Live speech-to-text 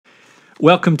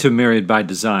Welcome to Married by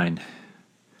Design.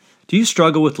 Do you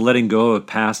struggle with letting go of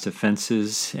past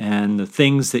offenses and the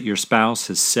things that your spouse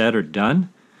has said or done?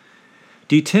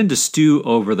 Do you tend to stew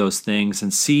over those things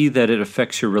and see that it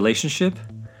affects your relationship?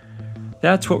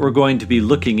 That's what we're going to be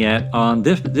looking at on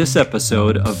this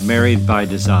episode of Married by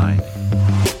Design.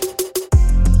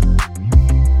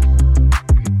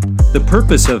 The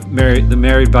purpose of the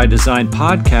Married by Design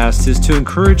podcast is to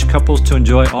encourage couples to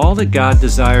enjoy all that God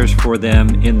desires for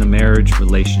them in the marriage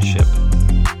relationship.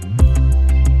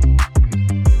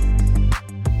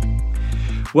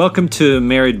 Welcome to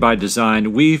Married by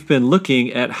Design. We've been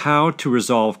looking at how to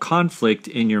resolve conflict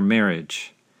in your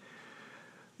marriage.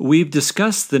 We've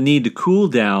discussed the need to cool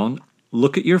down,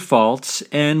 look at your faults,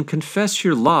 and confess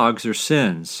your logs or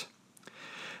sins.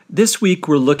 This week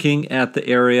we're looking at the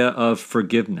area of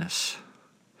forgiveness.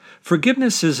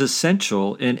 Forgiveness is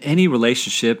essential in any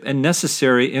relationship and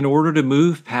necessary in order to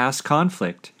move past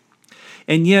conflict.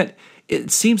 And yet,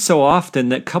 it seems so often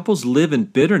that couples live in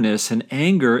bitterness and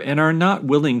anger and are not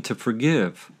willing to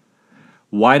forgive.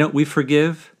 Why don't we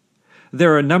forgive?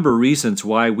 There are a number of reasons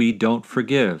why we don't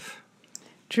forgive.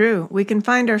 True. We can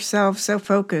find ourselves so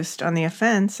focused on the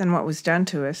offense and what was done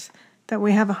to us that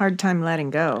we have a hard time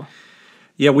letting go.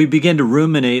 Yeah, we begin to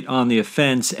ruminate on the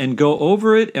offense and go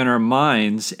over it in our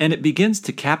minds, and it begins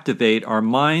to captivate our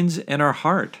minds and our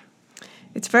heart.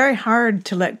 It's very hard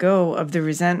to let go of the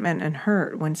resentment and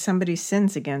hurt when somebody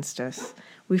sins against us.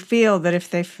 We feel that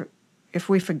if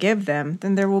we forgive them,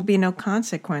 then there will be no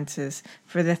consequences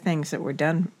for the things that were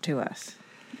done to us.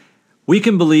 We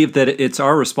can believe that it's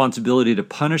our responsibility to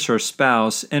punish our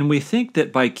spouse, and we think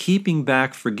that by keeping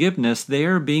back forgiveness, they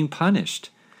are being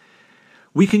punished.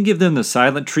 We can give them the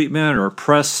silent treatment or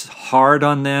press hard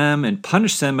on them and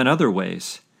punish them in other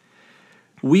ways.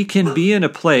 We can be in a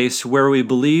place where we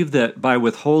believe that by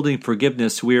withholding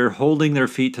forgiveness, we are holding their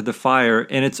feet to the fire,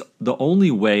 and it's the only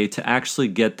way to actually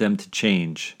get them to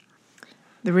change.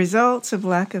 The results of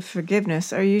lack of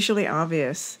forgiveness are usually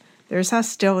obvious. There's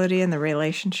hostility in the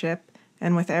relationship,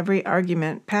 and with every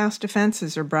argument, past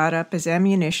offenses are brought up as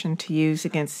ammunition to use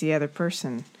against the other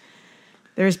person.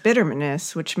 There is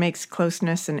bitterness, which makes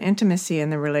closeness and intimacy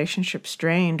in the relationship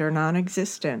strained or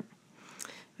non-existent.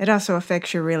 It also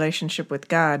affects your relationship with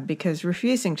God because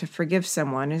refusing to forgive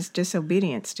someone is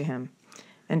disobedience to Him,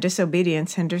 and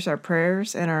disobedience hinders our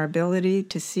prayers and our ability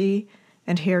to see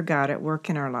and hear God at work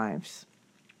in our lives.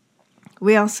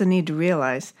 We also need to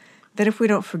realize that if we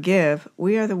don't forgive,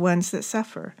 we are the ones that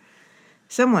suffer.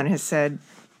 Someone has said,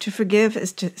 "To forgive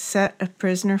is to set a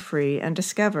prisoner free and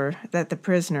discover that the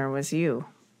prisoner was you."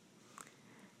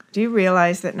 Do you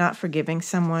realize that not forgiving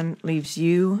someone leaves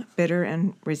you bitter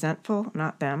and resentful,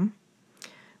 not them?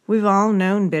 We've all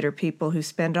known bitter people who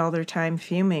spend all their time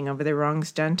fuming over the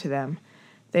wrongs done to them.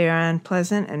 They are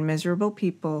unpleasant and miserable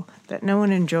people that no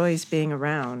one enjoys being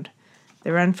around.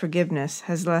 Their unforgiveness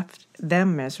has left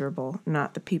them miserable,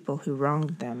 not the people who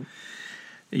wronged them.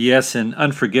 Yes, and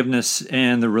unforgiveness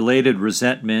and the related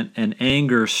resentment and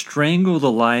anger strangle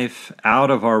the life out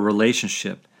of our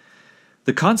relationship.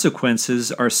 The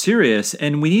consequences are serious,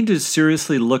 and we need to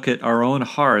seriously look at our own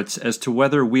hearts as to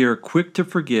whether we are quick to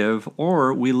forgive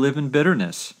or we live in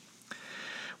bitterness.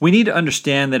 We need to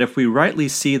understand that if we rightly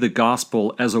see the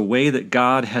gospel as a way that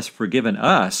God has forgiven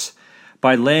us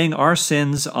by laying our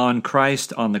sins on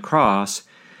Christ on the cross,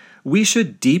 we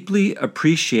should deeply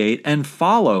appreciate and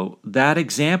follow that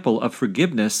example of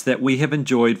forgiveness that we have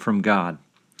enjoyed from God.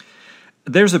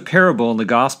 There's a parable in the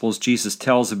Gospels Jesus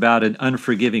tells about an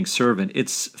unforgiving servant.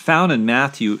 It's found in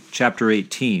Matthew chapter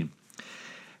 18.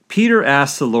 Peter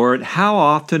asked the Lord, "How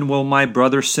often will my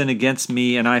brother sin against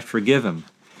me and I forgive him?"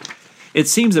 It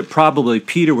seems that probably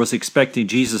Peter was expecting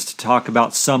Jesus to talk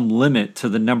about some limit to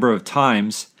the number of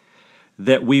times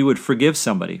that we would forgive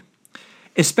somebody,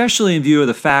 especially in view of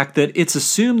the fact that it's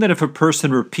assumed that if a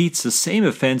person repeats the same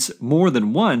offense more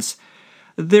than once,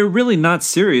 they're really not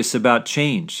serious about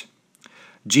change.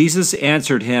 Jesus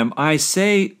answered him, I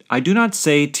do not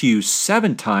say to you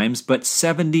 7 times, but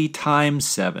 70 times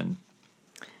 7.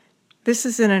 This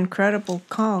is an incredible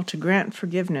call to grant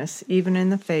forgiveness, even in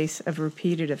the face of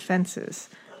repeated offenses.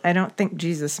 I don't think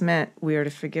Jesus meant we are to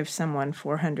forgive someone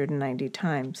 490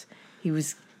 times. He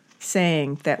was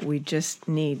saying that we just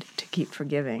need to keep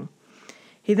forgiving.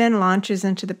 He then launches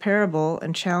into the parable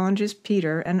and challenges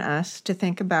Peter and us to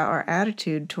think about our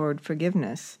attitude toward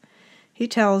forgiveness. He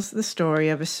tells the story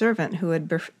of a servant who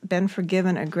had been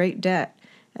forgiven a great debt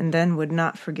and then would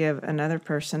not forgive another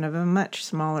person of a much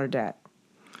smaller debt.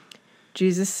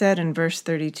 Jesus said in verse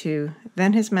 32,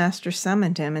 Then his master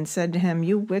summoned him and said to him,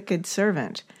 You wicked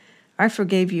servant, I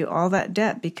forgave you all that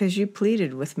debt because you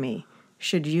pleaded with me.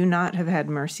 Should you not have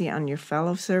had mercy on your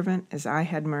fellow servant as I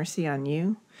had mercy on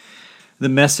you? The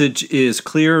message is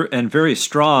clear and very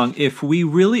strong. If we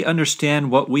really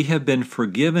understand what we have been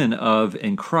forgiven of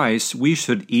in Christ, we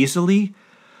should easily,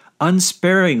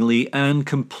 unsparingly, and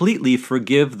completely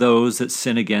forgive those that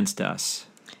sin against us.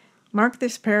 Mark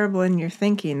this parable in your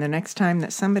thinking the next time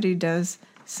that somebody does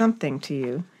something to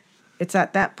you. It's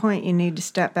at that point you need to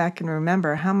step back and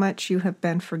remember how much you have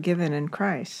been forgiven in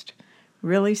Christ.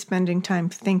 Really spending time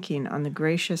thinking on the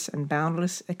gracious and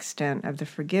boundless extent of the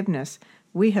forgiveness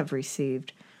we have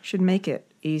received should make it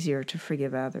easier to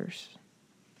forgive others.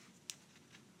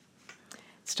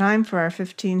 It's time for our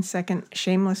 15-second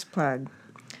shameless plug.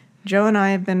 Joe and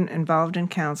I have been involved in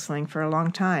counseling for a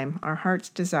long time. Our heart's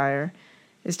desire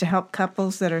is to help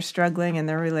couples that are struggling in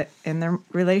their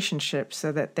relationships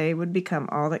so that they would become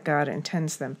all that God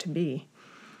intends them to be.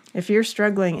 If you're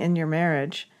struggling in your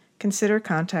marriage, consider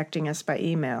contacting us by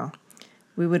email.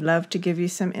 We would love to give you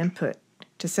some input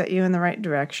to set you in the right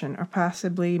direction or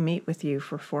possibly meet with you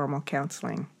for formal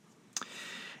counseling.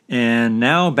 And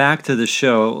now back to the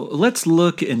show. Let's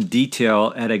look in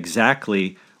detail at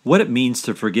exactly what it means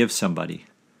to forgive somebody.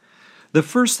 The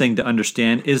first thing to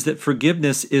understand is that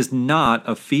forgiveness is not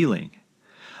a feeling.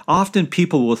 Often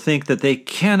people will think that they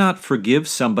cannot forgive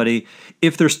somebody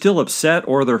if they're still upset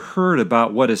or they're hurt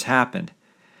about what has happened.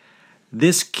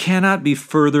 This cannot be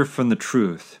further from the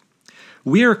truth.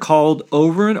 We are called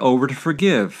over and over to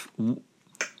forgive.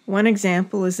 One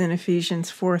example is in Ephesians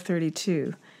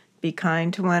 4:32. Be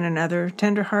kind to one another,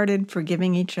 tender-hearted,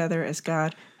 forgiving each other as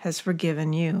God has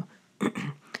forgiven you.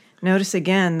 Notice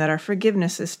again that our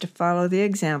forgiveness is to follow the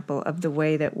example of the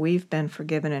way that we've been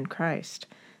forgiven in Christ.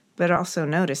 But also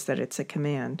notice that it's a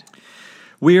command.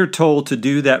 We are told to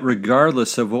do that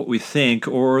regardless of what we think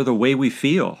or the way we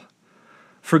feel.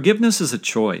 Forgiveness is a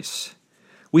choice.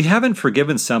 We haven't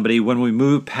forgiven somebody when we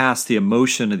move past the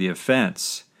emotion of the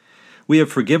offense. We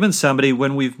have forgiven somebody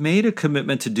when we've made a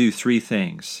commitment to do three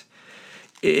things.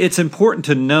 It's important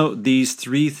to note these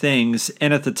three things,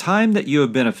 and at the time that you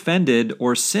have been offended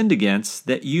or sinned against,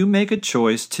 that you make a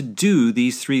choice to do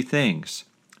these three things.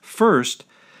 First,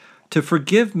 to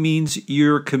forgive means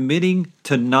you're committing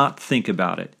to not think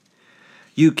about it.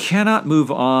 You cannot move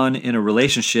on in a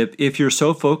relationship if you're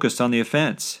so focused on the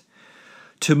offense.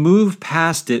 To move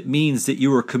past it means that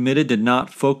you are committed to not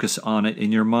focus on it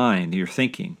in your mind, your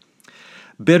thinking.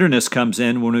 Bitterness comes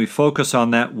in when we focus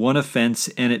on that one offense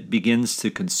and it begins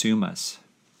to consume us.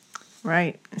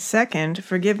 Right. Second,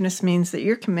 forgiveness means that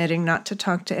you're committing not to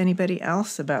talk to anybody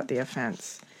else about the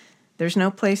offense. There's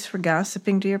no place for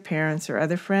gossiping to your parents or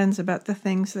other friends about the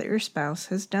things that your spouse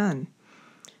has done.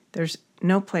 There's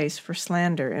no place for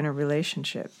slander in a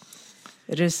relationship.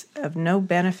 It is of no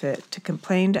benefit to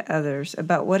complain to others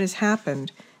about what has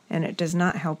happened, and it does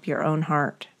not help your own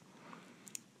heart.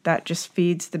 That just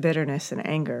feeds the bitterness and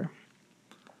anger.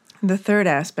 The third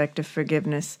aspect of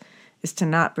forgiveness is to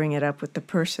not bring it up with the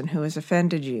person who has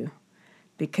offended you.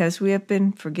 Because we have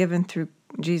been forgiven through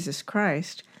Jesus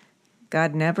Christ,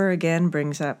 God never again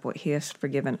brings up what He has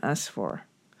forgiven us for.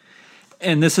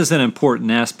 And this is an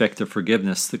important aspect of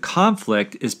forgiveness. The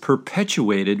conflict is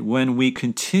perpetuated when we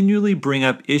continually bring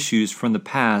up issues from the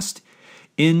past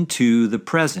into the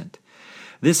present.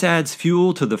 This adds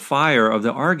fuel to the fire of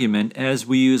the argument as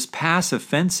we use past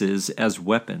offenses as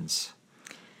weapons.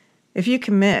 If you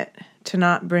commit to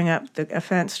not bring up the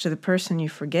offense to the person you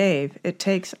forgave, it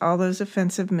takes all those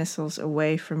offensive missiles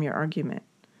away from your argument.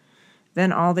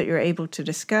 Then all that you're able to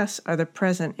discuss are the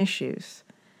present issues.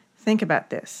 Think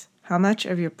about this. How much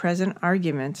of your present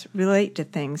arguments relate to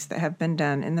things that have been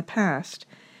done in the past,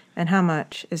 and how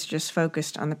much is just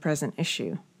focused on the present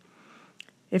issue?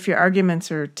 If your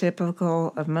arguments are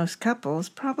typical of most couples,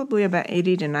 probably about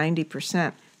 80 to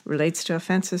 90% relates to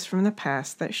offenses from the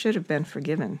past that should have been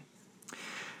forgiven.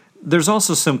 There's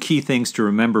also some key things to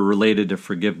remember related to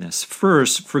forgiveness.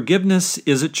 First, forgiveness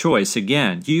is a choice.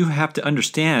 Again, you have to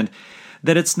understand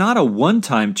that it's not a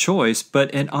one-time choice,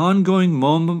 but an ongoing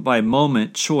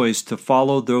moment-by-moment choice to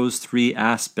follow those three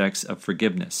aspects of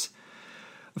forgiveness.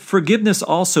 Forgiveness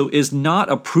also is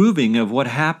not approving of what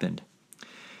happened.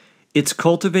 It's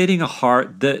cultivating a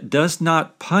heart that does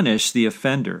not punish the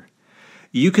offender.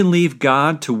 You can leave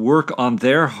God to work on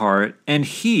their heart, and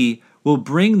He will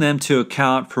bring them to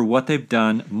account for what they've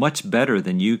done much better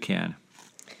than you can.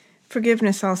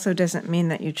 Forgiveness also doesn't mean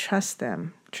that you trust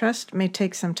them. Trust may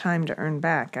take some time to earn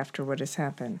back after what has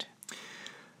happened.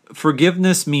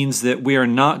 Forgiveness means that we are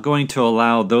not going to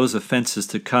allow those offenses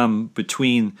to come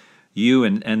between you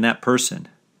and that person.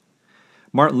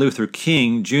 Martin Luther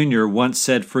King Jr. once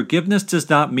said, "Forgiveness does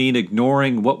not mean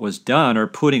ignoring what was done or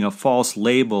putting a false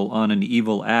label on an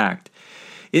evil act.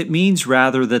 It means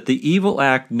rather that the evil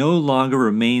act no longer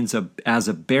remains as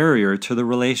a barrier to the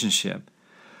relationship.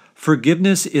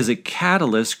 Forgiveness is a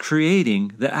catalyst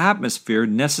creating the atmosphere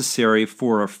necessary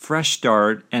for a fresh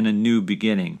start and a new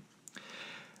beginning."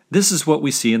 This is what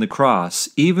we see in the cross.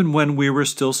 Even when we were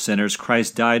still sinners,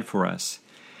 Christ died for us.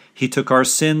 He took our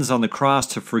sins on the cross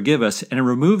to forgive us and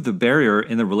remove the barrier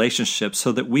in the relationship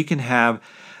so that we can have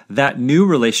that new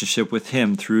relationship with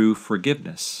Him through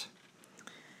forgiveness.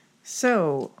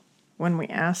 So, when we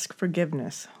ask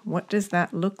forgiveness, what does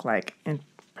that look like in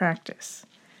practice?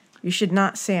 You should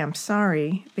not say, "I'm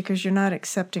sorry," because you're not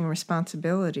accepting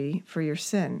responsibility for your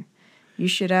sin. You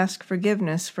should ask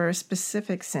forgiveness for a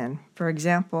specific sin. For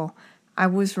example, "I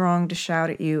was wrong to shout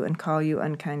at you and call you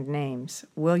unkind names.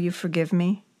 Will you forgive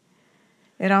me?"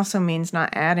 It also means not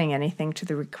adding anything to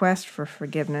the request for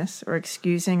forgiveness or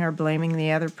excusing or blaming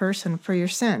the other person for your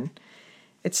sin.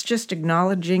 It's just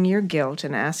acknowledging your guilt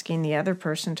and asking the other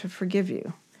person to forgive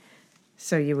you.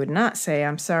 So you would not say,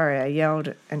 "I'm sorry, I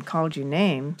yelled and called you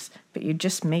names, but you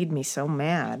just made me so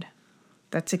mad."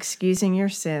 That's excusing your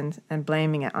sins and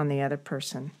blaming it on the other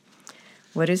person.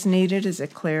 What is needed is a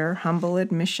clear, humble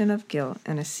admission of guilt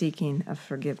and a seeking of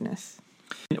forgiveness.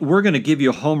 We're going to give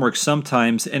you homework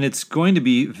sometimes, and it's going to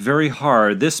be very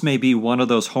hard. This may be one of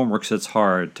those homeworks that's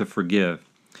hard to forgive.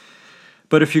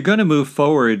 But if you're going to move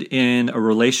forward in a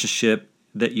relationship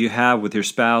that you have with your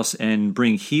spouse and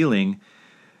bring healing,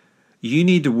 you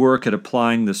need to work at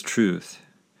applying this truth.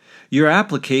 Your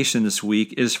application this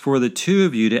week is for the two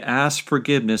of you to ask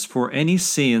forgiveness for any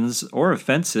sins or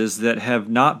offenses that have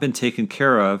not been taken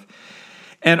care of,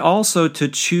 and also to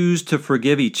choose to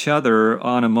forgive each other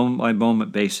on a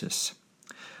moment-by-moment basis.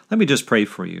 Let me just pray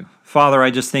for you. Father, I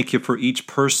just thank you for each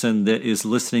person that is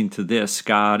listening to this,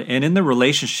 God. And in the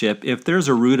relationship, if there's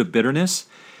a root of bitterness,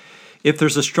 if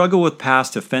there's a struggle with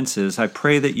past offenses, I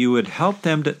pray that you would help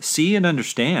them to see and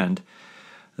understand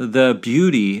the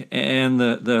beauty and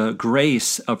the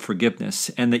grace of forgiveness,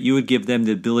 and that you would give them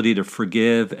the ability to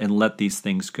forgive and let these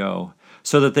things go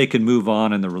so that they can move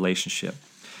on in the relationship.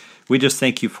 We just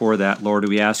thank you for that, Lord.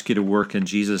 We ask you to work in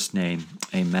Jesus' name.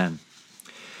 Amen.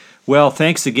 Well,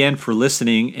 thanks again for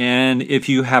listening. And if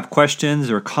you have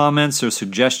questions or comments or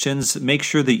suggestions, make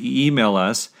sure that you email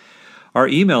us. Our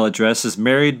email address is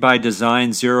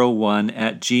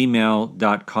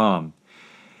marriedbydesign01@gmail.com.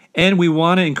 And we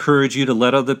want to encourage you to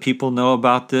let other people know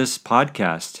about this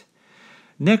podcast.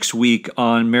 Next week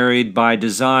on Married by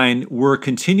Design, we're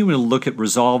continuing to look at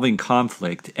resolving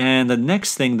conflict. And the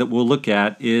next thing that we'll look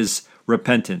at is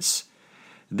repentance.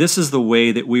 This is the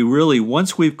way that we really,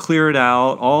 once we've cleared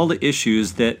out all the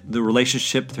issues, that the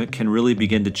relationship can really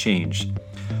begin to change.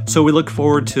 So we look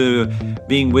forward to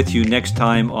being with you next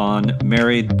time on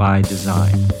Married by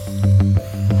Design.